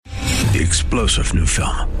The explosive new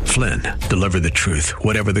film, Flynn, deliver the truth,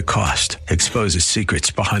 whatever the cost. Exposes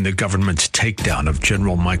secrets behind the government's takedown of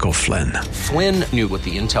General Michael Flynn. Flynn knew what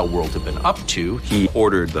the intel world had been up to. He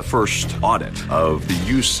ordered the first audit of the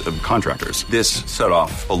use of contractors. This set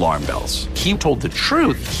off alarm bells. He told the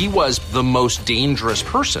truth. He was the most dangerous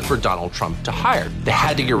person for Donald Trump to hire. They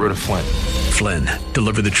had to get rid of Flynn. Flynn,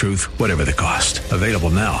 deliver the truth, whatever the cost. Available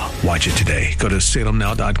now. Watch it today. Go to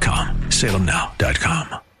salemnow.com.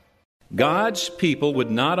 salemnow.com. God's people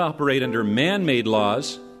would not operate under man-made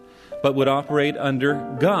laws, but would operate under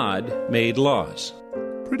God-made laws.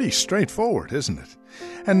 Pretty straightforward, isn't it?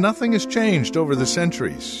 And nothing has changed over the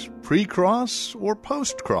centuries, pre-cross or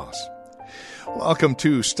post-cross. Welcome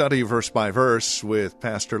to Study Verse by Verse with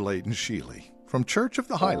Pastor Leighton Sheely from Church of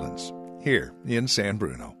the Highlands here in San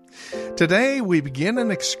Bruno. Today we begin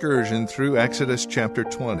an excursion through Exodus chapter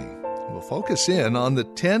 20. We'll focus in on the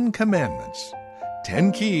 10 Commandments.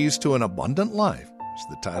 10 Keys to an Abundant Life is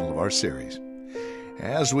the title of our series.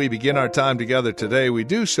 As we begin our time together today, we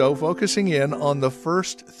do so focusing in on the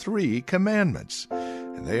first 3 commandments.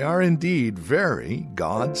 And they are indeed very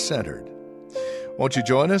God-centered. Won't you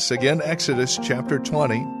join us again, Exodus chapter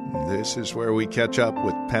 20. This is where we catch up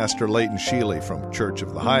with Pastor Leighton Sheely from Church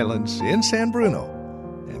of the Highlands in San Bruno.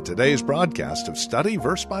 And today's broadcast of Study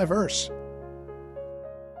Verse by Verse.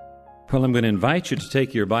 Well, I'm going to invite you to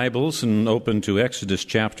take your Bibles and open to Exodus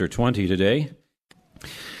chapter 20 today.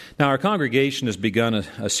 Now, our congregation has begun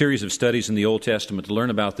a series of studies in the Old Testament to learn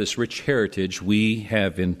about this rich heritage we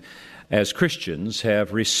have, as Christians,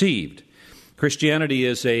 have received. Christianity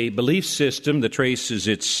is a belief system that traces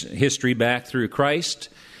its history back through Christ,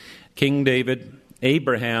 King David,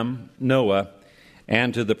 Abraham, Noah,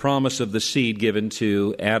 and to the promise of the seed given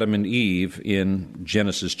to Adam and Eve in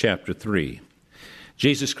Genesis chapter 3.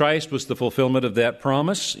 Jesus Christ was the fulfillment of that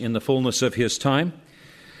promise in the fullness of his time.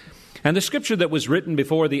 And the scripture that was written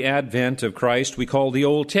before the advent of Christ we call the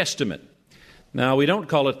Old Testament. Now, we don't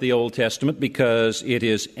call it the Old Testament because it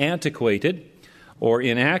is antiquated or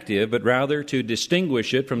inactive, but rather to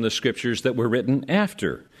distinguish it from the scriptures that were written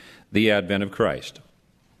after the advent of Christ.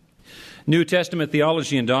 New Testament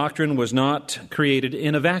theology and doctrine was not created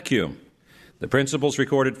in a vacuum. The principles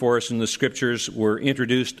recorded for us in the scriptures were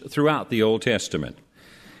introduced throughout the Old Testament.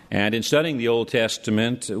 And in studying the Old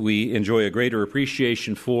Testament, we enjoy a greater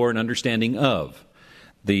appreciation for and understanding of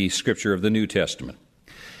the scripture of the New Testament.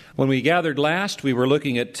 When we gathered last, we were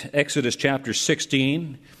looking at Exodus chapter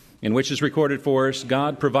 16, in which is recorded for us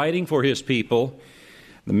God providing for his people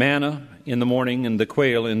the manna in the morning and the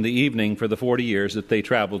quail in the evening for the 40 years that they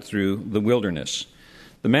traveled through the wilderness.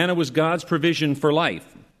 The manna was God's provision for life.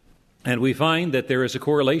 And we find that there is a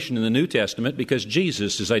correlation in the New Testament because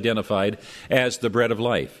Jesus is identified as the bread of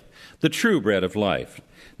life, the true bread of life,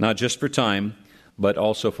 not just for time, but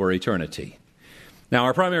also for eternity. Now,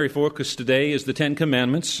 our primary focus today is the 10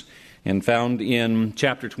 Commandments and found in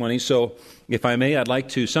chapter 20. So, if I may, I'd like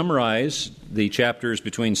to summarize the chapters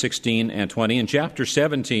between 16 and 20. In chapter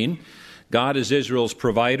 17, God is Israel's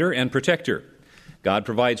provider and protector. God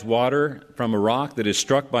provides water from a rock that is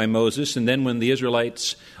struck by Moses, and then when the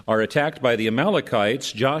Israelites are attacked by the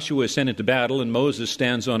Amalekites, Joshua is sent into battle, and Moses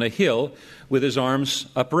stands on a hill with his arms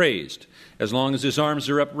upraised. As long as his arms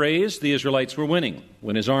are upraised, the Israelites were winning.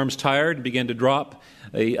 When his arms tired and began to drop,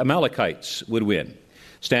 the Amalekites would win.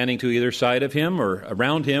 Standing to either side of him or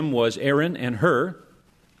around him was Aaron and Hur.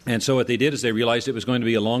 And so what they did is they realized it was going to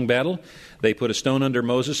be a long battle. They put a stone under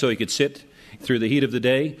Moses so he could sit through the heat of the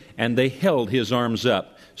day, and they held his arms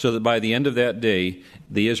up so that by the end of that day,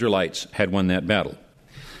 the Israelites had won that battle.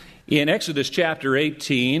 In Exodus chapter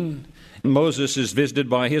 18, Moses is visited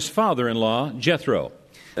by his father-in-law, Jethro.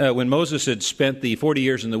 When Moses had spent the 40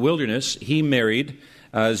 years in the wilderness, he married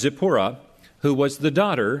Zipporah, who was the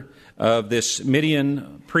daughter of this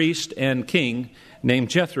Midian priest and king named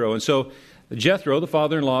Jethro. And so Jethro, the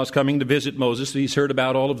father-in-law, is coming to visit Moses. He's heard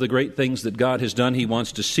about all of the great things that God has done. He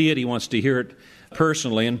wants to see it. He wants to hear it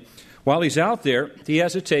personally. And while he's out there, he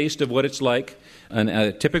has a taste of what it's like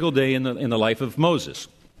a typical day in the life of Moses.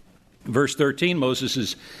 Verse 13,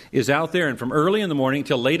 Moses is out there, and from early in the morning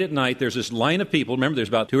till late at night, there's this line of people. Remember, there's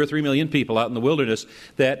about 2 or 3 million people out in the wilderness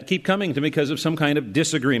that keep coming to me because of some kind of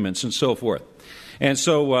disagreements and so forth. And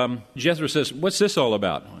so Jethro says, "What's this all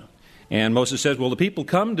about?" And Moses says, "Well, the people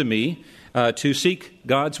come to me to seek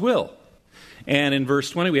God's will." And in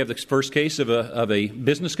verse 20, we have the first case of a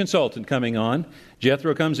business consultant coming on.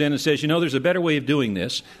 Jethro comes in and says, there's a better way of doing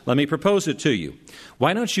this. Let me propose it to you.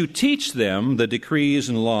 Why don't you teach them the decrees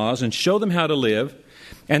and laws and show them how to live,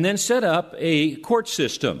 and then set up a court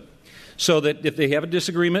system so that if they have a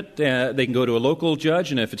disagreement, they can go to a local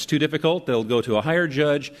judge, and if it's too difficult, they'll go to a higher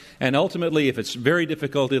judge, and ultimately, if it's very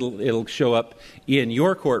difficult, it'll show up in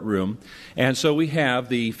your courtroom. And so we have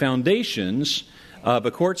the foundations of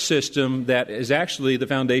a court system that is actually the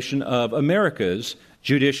foundation of America's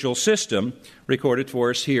judicial system, recorded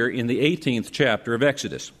for us here in the 18th chapter of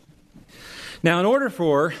Exodus. Now, in order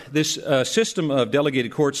for this system of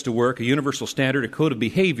delegated courts to work, a universal standard, a code of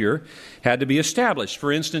behavior had to be established.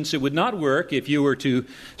 For instance, it would not work if you were to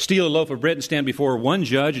steal a loaf of bread and stand before one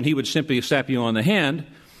judge and he would simply slap you on the hand.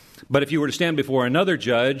 But if you were to stand before another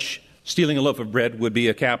judge, stealing a loaf of bread would be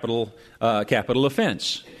a capital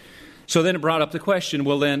offense. So then it brought up the question,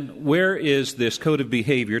 well then, where is this code of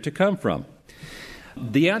behavior to come from?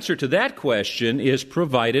 The answer to that question is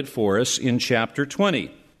provided for us in chapter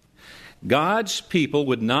 20. God's people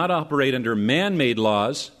would not operate under man-made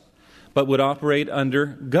laws, but would operate under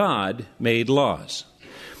God-made laws.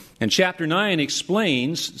 And chapter 9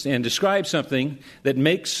 explains and describes something that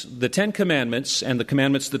makes the Ten Commandments and the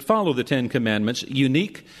commandments that follow the Ten Commandments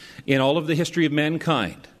unique in all of the history of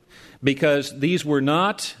mankind, because these were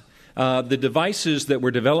not the devices that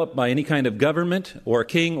were developed by any kind of government or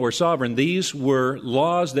king or sovereign. These were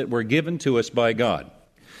laws that were given to us by God.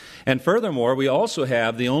 And furthermore, we also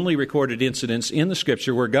have the only recorded incidents in the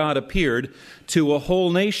Scripture where God appeared to a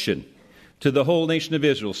whole nation, to the whole nation of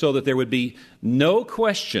Israel, so that there would be no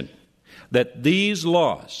question that these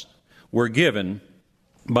laws were given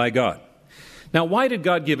by God. Now, why did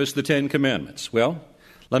God give us the Ten Commandments? Well,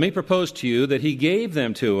 let me propose to you that He gave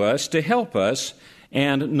them to us to help us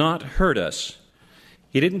and not hurt us.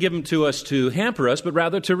 He didn't give them to us to hamper us, but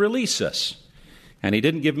rather to release us. And He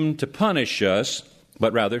didn't give them to punish us,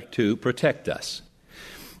 but rather to protect us.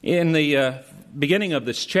 In the beginning of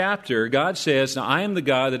this chapter, God says, "Now I am the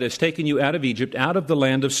God that has taken you out of Egypt, out of the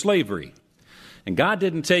land of slavery." And God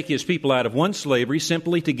didn't take His people out of one slavery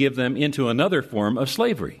simply to give them into another form of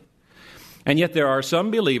slavery. And yet there are some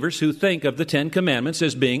believers who think of the Ten Commandments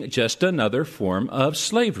as being just another form of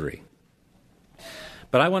slavery.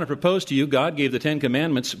 But I want to propose to you, God gave the Ten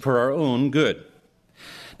Commandments for our own good.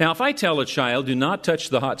 Now, if I tell a child, do not touch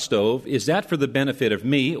the hot stove, is that for the benefit of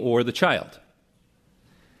me or the child?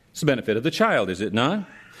 It's the benefit of the child, is it not?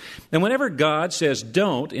 And whenever God says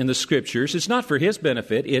don't in the Scriptures, it's not for His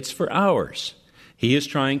benefit, it's for ours. He is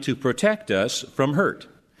trying to protect us from hurt.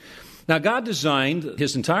 Now, God designed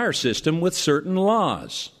His entire system with certain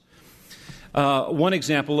laws. One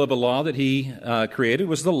example of a law that He created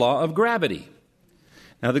was the law of gravity.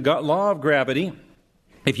 Now, the law of gravity,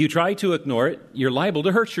 if you try to ignore it, you're liable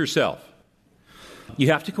to hurt yourself.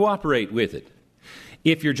 You have to cooperate with it.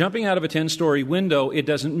 If you're jumping out of a 10-story window, it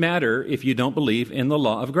doesn't matter if you don't believe in the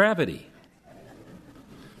law of gravity.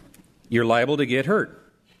 You're liable to get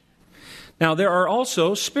hurt. Now, there are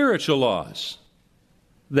also spiritual laws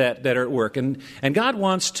that are at work. And God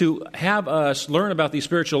wants to have us learn about these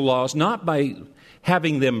spiritual laws, not by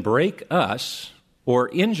having them break us or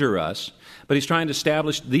injure us, but He's trying to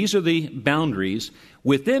establish these are the boundaries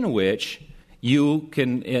within which you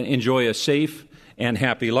can enjoy a safe and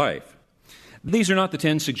happy life. These are not the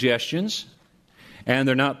 10 suggestions, and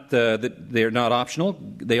they're not optional.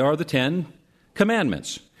 They are the 10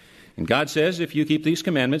 commandments. And God says if you keep these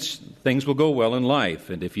commandments, things will go well in life.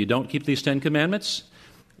 And if you don't keep these 10 commandments,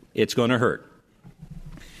 it's going to hurt.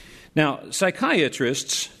 Now,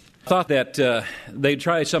 psychiatrists thought that they'd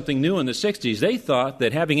try something new in the 60s. They thought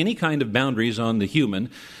that having any kind of boundaries on the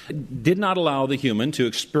human did not allow the human to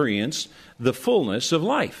experience the fullness of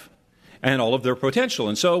life and all of their potential.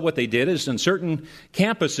 And so what they did is in certain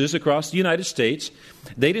campuses across the United States,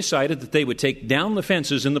 they decided that they would take down the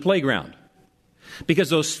fences in the playground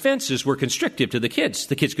because those fences were constrictive to the kids.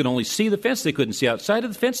 The kids could only see the fence. They couldn't see outside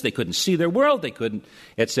of the fence. They couldn't see their world. They couldn't,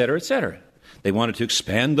 et cetera, et cetera. They wanted to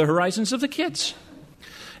expand the horizons of the kids.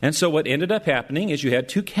 And so what ended up happening is you had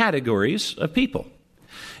two categories of people.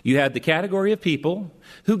 You had the category of people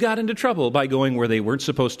who got into trouble by going where they weren't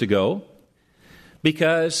supposed to go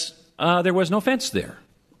because there was no fence there.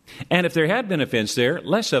 And if there had been a fence there,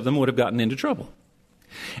 less of them would have gotten into trouble.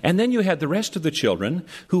 And then you had the rest of the children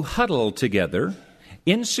who huddled together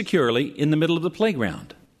insecurely in the middle of the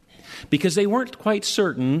playground because they weren't quite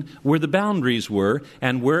certain where the boundaries were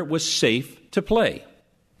and where it was safe to play.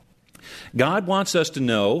 God wants us to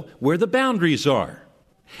know where the boundaries are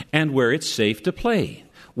and where it's safe to play,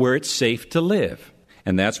 where it's safe to live.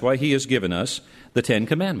 And that's why He has given us the 10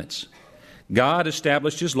 Commandments. God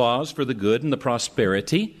established His laws for the good and the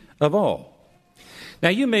prosperity of all. Now,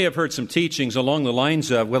 you may have heard some teachings along the lines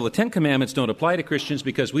of, well, the 10 Commandments don't apply to Christians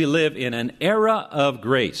because we live in an era of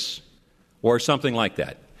grace, or something like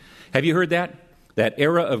that. Have you heard that? that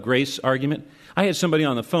era of grace argument. I had somebody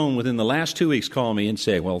on the phone within the last 2 weeks call me and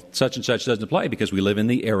say, well, such and such doesn't apply because we live in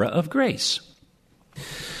the era of grace.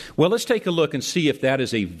 Well, let's take a look and see if that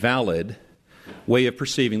is a valid way of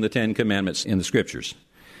perceiving the Ten Commandments in the Scriptures.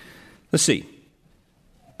 Let's see.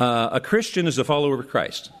 A Christian is a follower of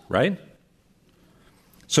Christ, right?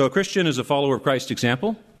 So a Christian is a follower of Christ's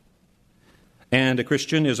example, and a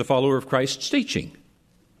Christian is a follower of Christ's teaching.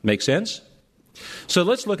 Make sense? So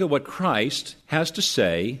let's look at what Christ has to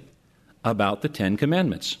say about the Ten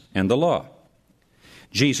Commandments and the law.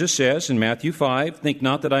 Jesus says in Matthew 5, "Think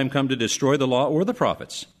not that I am come to destroy the law or the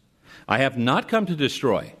prophets. I have not come to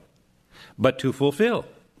destroy, but to fulfill."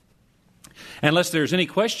 Unless there's any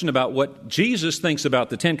question about what Jesus thinks about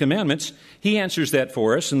the Ten Commandments, he answers that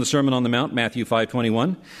for us in the Sermon on the Mount, Matthew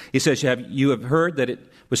 5:21. He says, "You have heard that it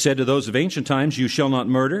was said to those of ancient times, 'You shall not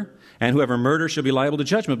murder, and whoever murders shall be liable to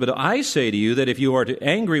judgment.' But I say to you that if you are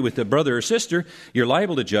angry with a brother or sister, you're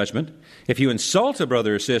liable to judgment. If you insult a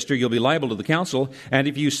brother or sister, you'll be liable to the council. And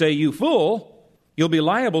if you say, 'You fool,' you'll be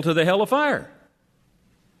liable to the hell of fire."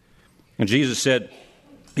 And Jesus said,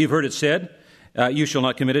 "You've heard it said, you shall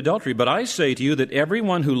not commit adultery. But I say to you that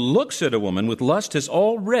everyone who looks at a woman with lust has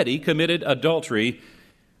already committed adultery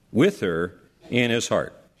with her in his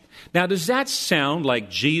heart." Now, does that sound like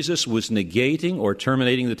Jesus was negating or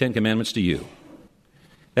terminating the Ten Commandments to you?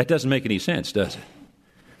 That doesn't make any sense, does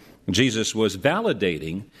it? Jesus was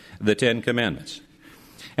validating the Ten Commandments.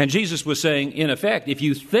 And Jesus was saying, in effect, if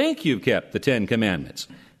you think you've kept the Ten Commandments,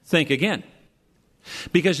 think again.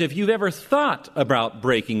 Because if you've ever thought about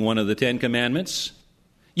breaking one of the Ten Commandments,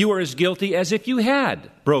 you are as guilty as if you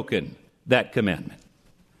had broken that commandment.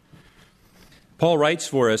 Paul writes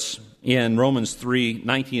for us in Romans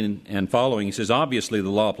 3:19 and following. He says, obviously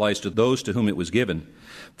the law applies to those to whom it was given.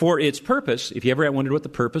 For its purpose, if you ever wondered what the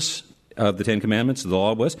purpose of the Ten Commandments, the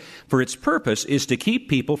law was, for its purpose is to keep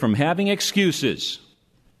people from having excuses.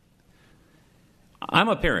 I'm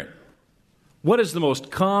a parent. What is the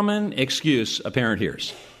most common excuse a parent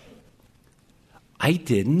hears? I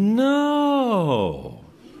didn't know.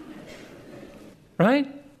 Right?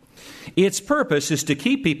 Its purpose is to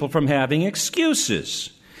keep people from having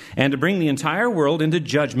excuses and to bring the entire world into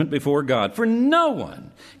judgment before God. For no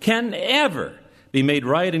one can ever be made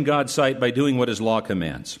right in God's sight by doing what His law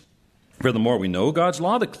commands. For the more we know God's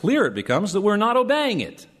law, the clearer it becomes that we're not obeying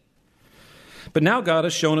it. But now God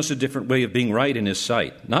has shown us a different way of being right in His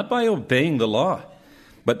sight, not by obeying the law,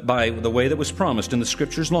 but by the way that was promised in the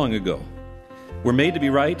Scriptures long ago. We're made to be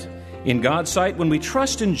right in God's sight when we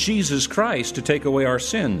trust in Jesus Christ to take away our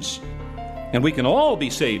sins. And we can all be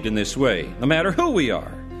saved in this way, no matter who we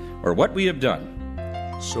are or what we have done.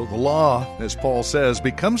 So the law, as Paul says,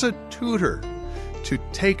 becomes a tutor to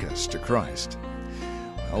take us to Christ.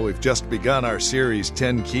 Well, we've just begun our series,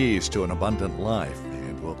 10 Keys to an Abundant Life.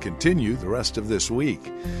 We'll continue the rest of this week.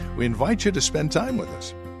 We invite you to spend time with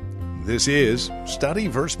us. This is Study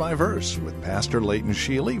Verse by Verse with Pastor Leighton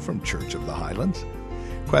Sheely from Church of the Highlands.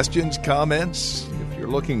 Questions, comments, if you're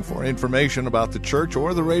looking for information about the church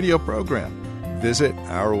or the radio program, visit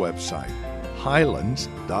our website,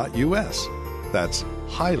 highlands.us. That's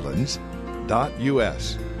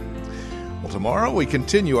highlands.us. Well, tomorrow we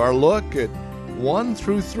continue our look at 1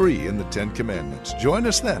 through 3 in the Ten Commandments. Join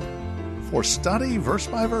us then for Study Verse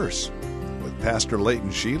by Verse with Pastor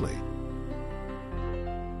Leighton Sheely.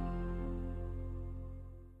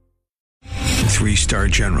 Three-star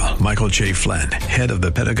General Michael J. Flynn, head of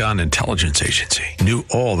the Pentagon Intelligence Agency, knew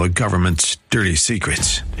all the government's dirty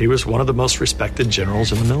secrets. He was one of the most respected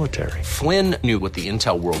generals in the military. Flynn knew what the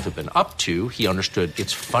intel world had been up to. He understood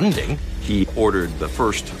its funding. He ordered the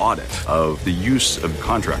first audit of the use of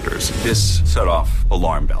contractors. This set off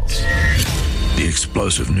alarm bells. The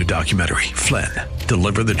explosive new documentary, Flynn,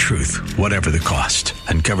 Deliver the Truth, Whatever the Cost,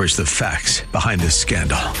 uncovers the facts behind this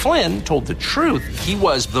scandal. Flynn told the truth. He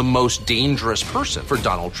was the most dangerous person for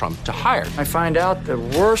Donald Trump to hire. I find out the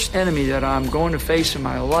worst enemy that I'm going to face in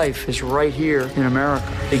my life is right here in America.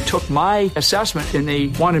 They took my assessment and they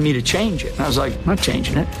wanted me to change it. And I was like, I'm not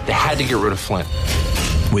changing it. They had to get rid of Flynn.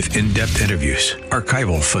 With in-depth interviews,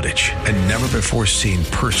 archival footage, and never-before-seen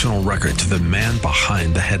personal records of the man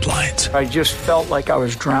behind the headlines. I just felt like I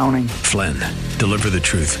was drowning. Flynn, Deliver the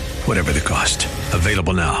Truth, Whatever the Cost.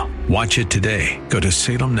 Available now. Watch it today. Go to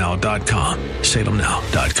salemnow.com.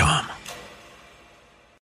 salemnow.com.